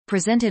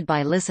Presented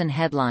by Listen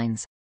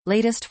Headlines.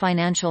 Latest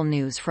financial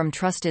news from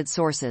trusted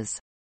sources.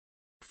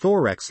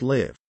 Forex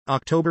Live.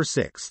 October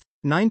 6,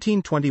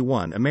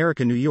 1921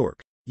 America, New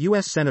York.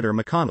 U.S. Senator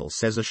McConnell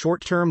says a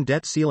short-term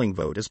debt ceiling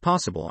vote is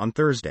possible on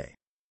Thursday.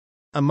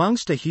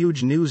 Amongst a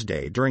huge news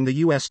day during the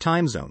U.S.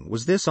 time zone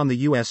was this on the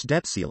U.S.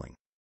 debt ceiling.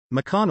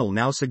 McConnell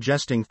now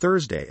suggesting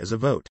Thursday as a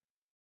vote.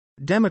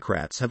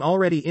 Democrats have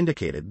already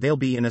indicated they'll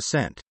be in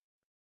assent.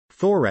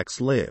 Forex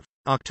Live.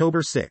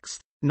 October 6,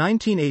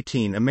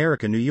 1918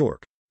 America, New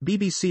York.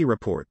 BBC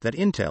report that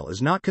Intel is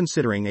not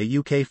considering a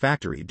UK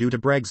factory due to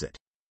Brexit.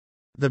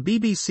 The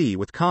BBC,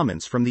 with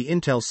comments from the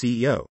Intel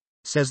CEO,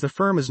 says the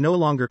firm is no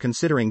longer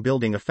considering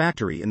building a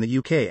factory in the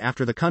UK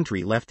after the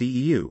country left the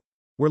EU.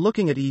 We're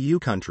looking at EU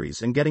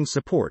countries and getting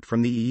support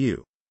from the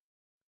EU.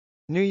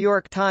 New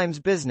York Times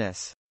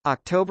Business.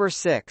 October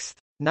 6,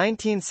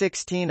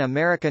 1916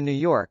 America, New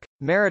York.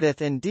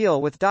 Meredith in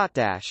deal with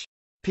Dotdash.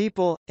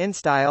 People,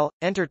 InStyle,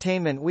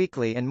 Entertainment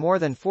Weekly and more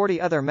than 40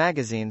 other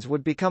magazines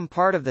would become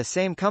part of the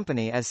same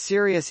company as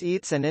Serious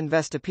Eats and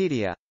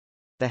Investopedia.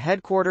 The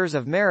headquarters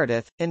of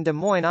Meredith, in Des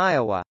Moines,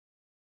 Iowa.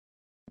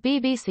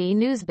 BBC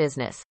News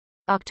Business.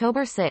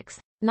 October 6,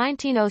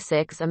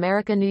 1906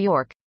 America, New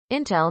York.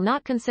 Intel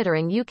not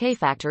considering UK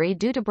factory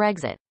due to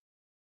Brexit.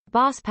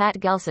 Boss Pat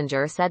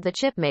Gelsinger said the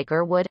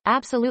chipmaker would,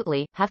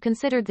 absolutely, have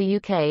considered the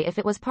UK if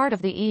it was part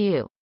of the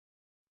EU.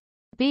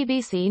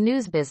 BBC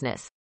News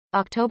Business.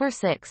 October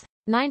 6,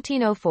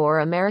 1904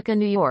 America,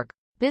 New York.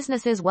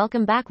 Businesses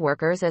welcome back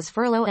workers as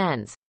furlough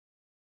ends.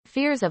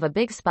 Fears of a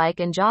big spike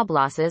in job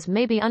losses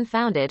may be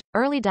unfounded,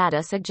 early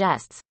data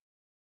suggests.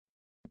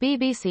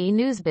 BBC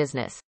News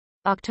Business.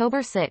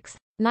 October 6,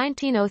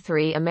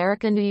 1903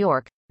 America, New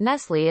York.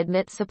 Nestle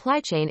admits supply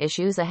chain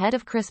issues ahead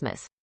of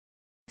Christmas.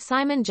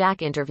 Simon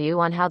Jack interview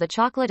on how the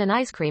chocolate and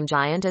ice cream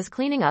giant is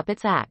cleaning up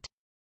its act.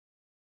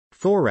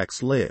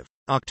 Forex Live.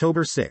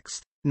 October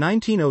 6,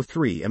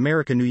 1903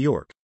 America, New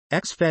York.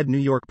 Ex-Fed New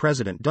York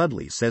President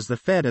Dudley says the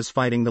Fed is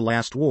fighting the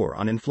last war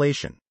on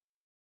inflation.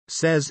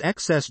 Says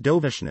excess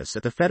dovishness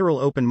at the Federal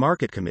Open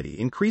Market Committee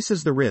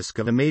increases the risk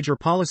of a major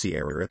policy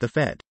error at the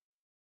Fed.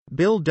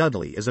 Bill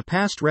Dudley is a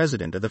past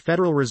resident of the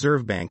Federal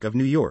Reserve Bank of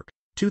New York,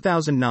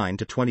 2009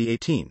 to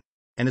 2018,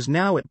 and is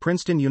now at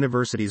Princeton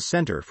University's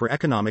Center for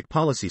Economic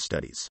Policy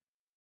Studies.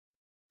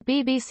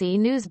 BBC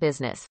News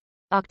Business.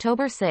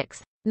 October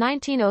 6,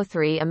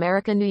 1903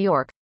 America, New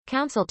York.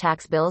 Council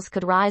tax bills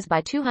could rise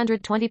by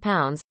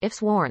 £220,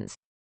 ifs warns.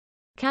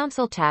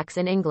 Council tax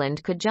in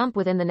England could jump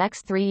within the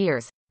next 3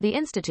 years, the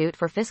Institute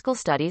for Fiscal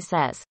Studies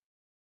says.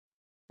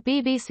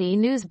 BBC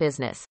News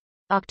Business.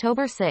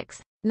 October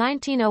 6,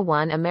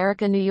 1901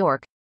 America, New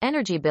York.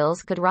 Energy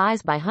bills could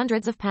rise by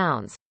hundreds of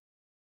pounds.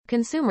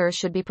 Consumers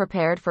should be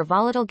prepared for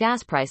volatile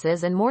gas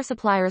prices and more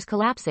suppliers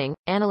collapsing,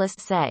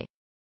 analysts say.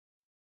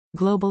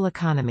 Global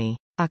Economy.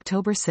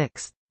 October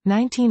 6,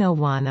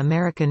 1901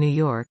 America, New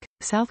York.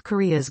 South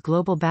Korea's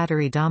global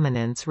battery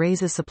dominance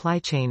raises supply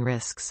chain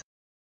risks.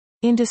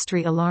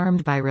 Industry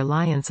alarmed by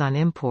reliance on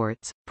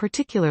imports,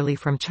 particularly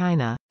from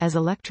China, as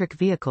electric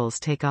vehicles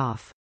take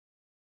off.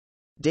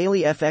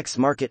 Daily FX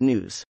Market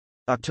News.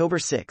 October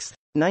 6,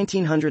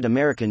 1900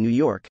 America, New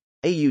York.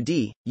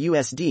 AUD,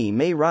 USD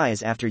may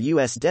rise after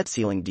US debt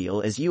ceiling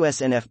deal as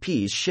US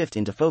NFPs shift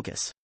into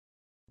focus.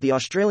 The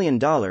Australian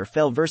dollar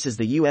fell versus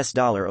the US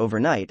dollar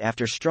overnight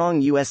after strong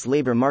US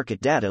labor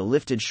market data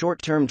lifted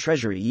short-term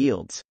treasury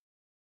yields.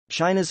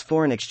 China's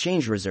foreign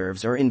exchange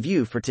reserves are in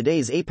view for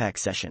today's APEC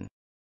session.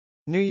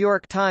 New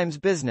York Times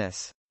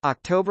Business.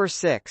 October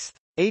 6,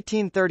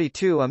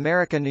 1832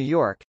 America, New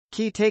York.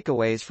 Key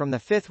takeaways from the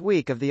fifth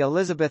week of the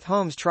Elizabeth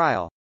Holmes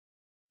trial.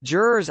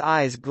 Jurors'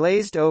 eyes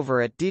glazed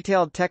over at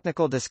detailed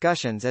technical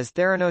discussions as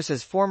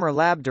Theranos's former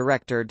lab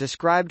director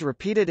described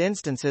repeated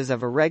instances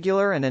of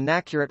irregular and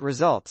inaccurate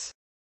results.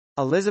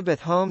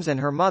 Elizabeth Holmes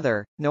and her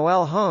mother,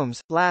 Noelle Holmes,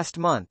 last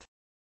month.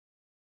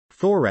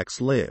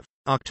 Forex Live.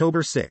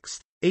 October 6,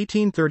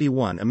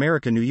 1831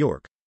 America, New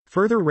York.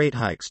 Further rate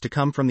hikes to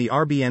come from the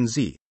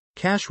RBNZ,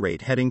 cash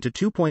rate heading to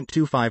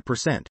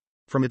 2.25%,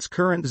 from its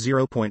current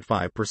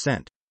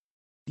 0.5%.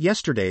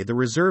 Yesterday the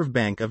Reserve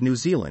Bank of New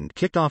Zealand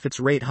kicked off its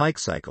rate hike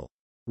cycle.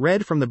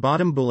 Read from the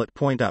bottom bullet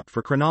point up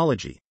for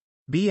chronology.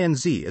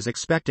 BNZ is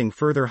expecting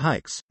further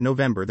hikes,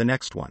 November the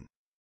next one.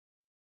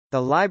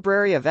 The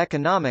Library of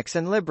Economics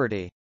and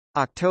Liberty.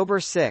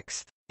 October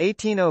 6,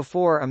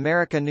 1804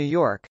 America, New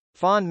York.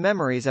 Fond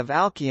memories of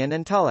Alkian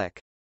and Tulloch.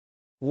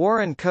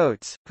 Warren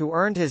Coates, who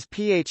earned his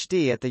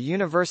Ph.D. at the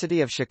University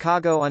of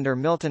Chicago under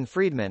Milton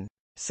Friedman,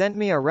 sent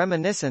me a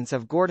reminiscence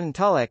of Gordon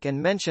Tulloch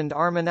and mentioned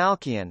Armin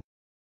Alkian.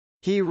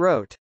 He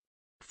wrote.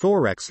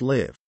 Forex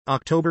Live.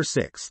 October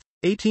 6,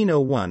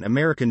 1801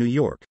 America, New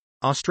York.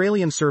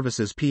 Australian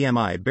Services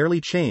PMI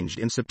barely changed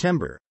in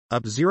September,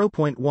 up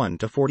 0.1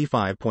 to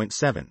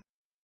 45.7.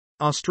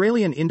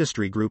 Australian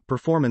Industry Group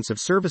Performance of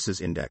Services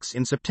Index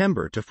in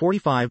September to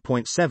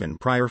 45.7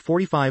 prior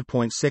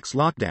 45.6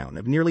 lockdown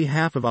of nearly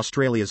half of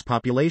Australia's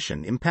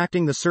population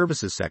impacting the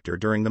services sector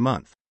during the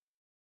month.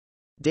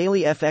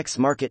 Daily FX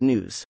Market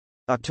News.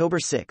 October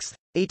 6,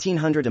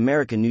 1800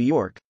 America, New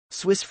York.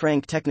 Swiss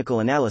franc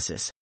technical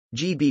analysis,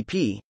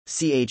 GBP,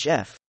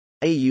 CHF,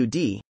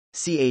 AUD,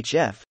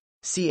 CHF,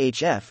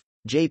 CHF,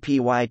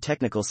 JPY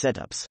technical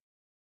setups.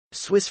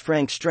 Swiss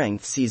franc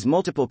strength sees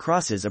multiple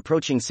crosses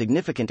approaching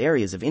significant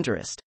areas of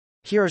interest.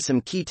 Here are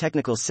some key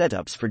technical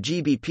setups for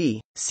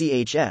GBP,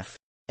 CHF,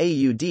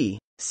 AUD,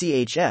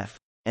 CHF,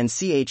 and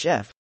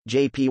CHF,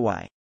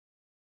 JPY.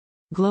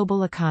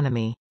 Global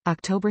economy.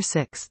 October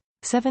 6,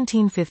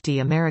 1750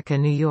 America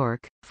New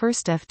York,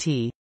 first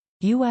FT.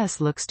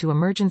 U.S. looks to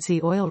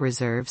emergency oil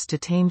reserves to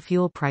tame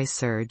fuel price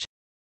surge.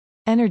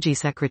 Energy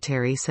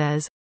Secretary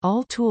says,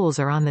 all tools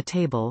are on the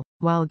table,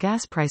 while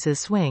gas prices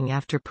swing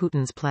after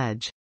Putin's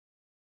pledge.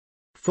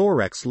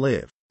 Forex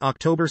Live.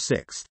 October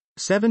 6,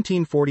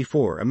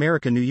 1744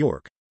 America New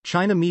York,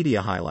 China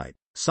media highlight,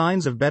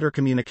 signs of better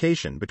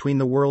communication between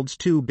the world's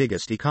two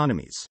biggest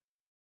economies.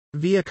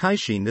 Via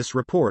Caixin this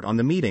report on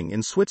the meeting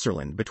in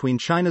Switzerland between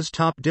China's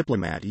top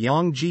diplomat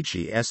Yang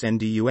Jiechi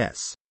and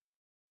U.S.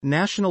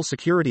 National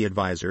Security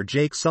Advisor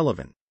Jake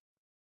Sullivan.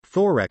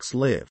 Forex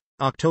Live.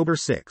 October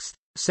 6,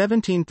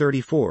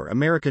 1734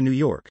 America New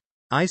York,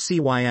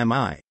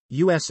 ICYMI,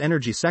 U.S.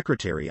 Energy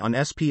Secretary on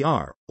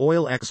SPR,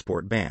 oil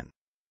export ban.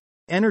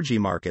 Energy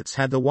markets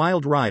had the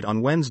wild ride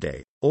on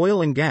Wednesday,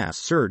 oil and gas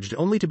surged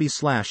only to be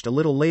slashed a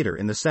little later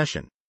in the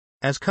session.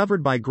 As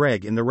covered by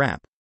Greg in the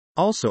wrap.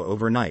 Also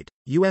overnight,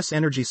 U.S.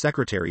 Energy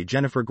Secretary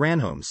Jennifer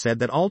Granholm said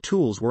that all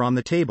tools were on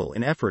the table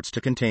in efforts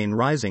to contain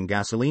rising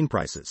gasoline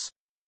prices.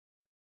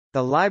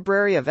 The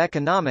Library of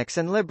Economics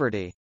and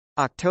Liberty.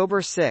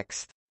 October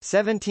 6,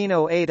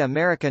 1708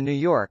 America New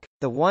York,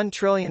 the $1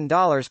 trillion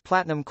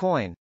platinum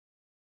coin.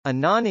 A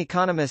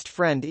non-economist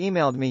friend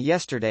emailed me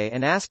yesterday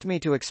and asked me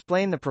to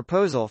explain the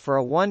proposal for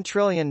a $1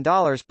 trillion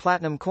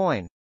platinum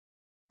coin.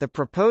 The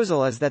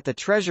proposal is that the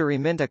Treasury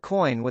mint a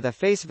coin with a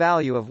face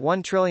value of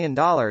 $1 trillion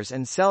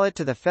and sell it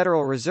to the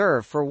Federal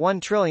Reserve for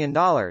 $1 trillion.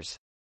 Forex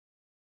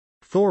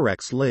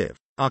Live.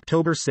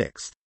 October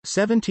 6,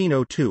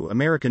 1702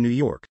 America New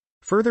York,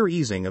 further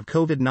easing of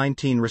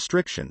COVID-19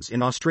 restrictions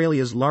in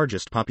Australia's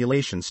largest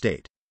population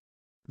state.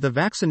 The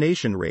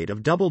vaccination rate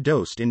of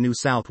double-dosed in New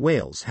South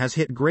Wales has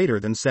hit greater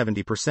than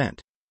 70%.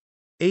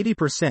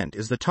 80%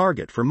 is the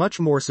target for much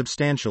more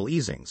substantial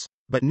easings,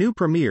 but new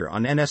Premier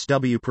on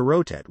NSW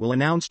Perotet will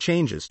announce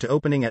changes to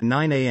opening at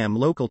 9 a.m.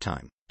 local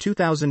time,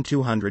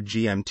 2200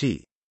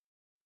 GMT.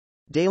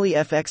 Daily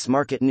FX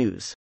Market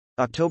News.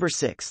 October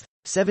 6,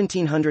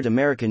 1700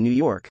 America New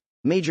York,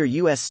 major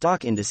U.S.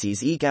 stock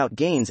indices eke out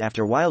gains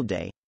after wild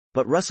day,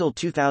 but Russell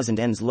 2000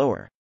 ends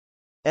lower.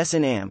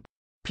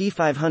 S&P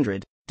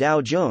 500,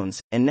 Dow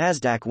Jones, and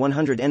Nasdaq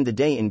 100 end the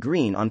day in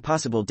green on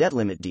possible debt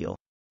limit deal,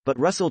 but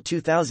Russell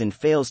 2000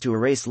 fails to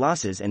erase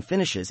losses and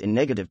finishes in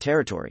negative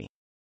territory.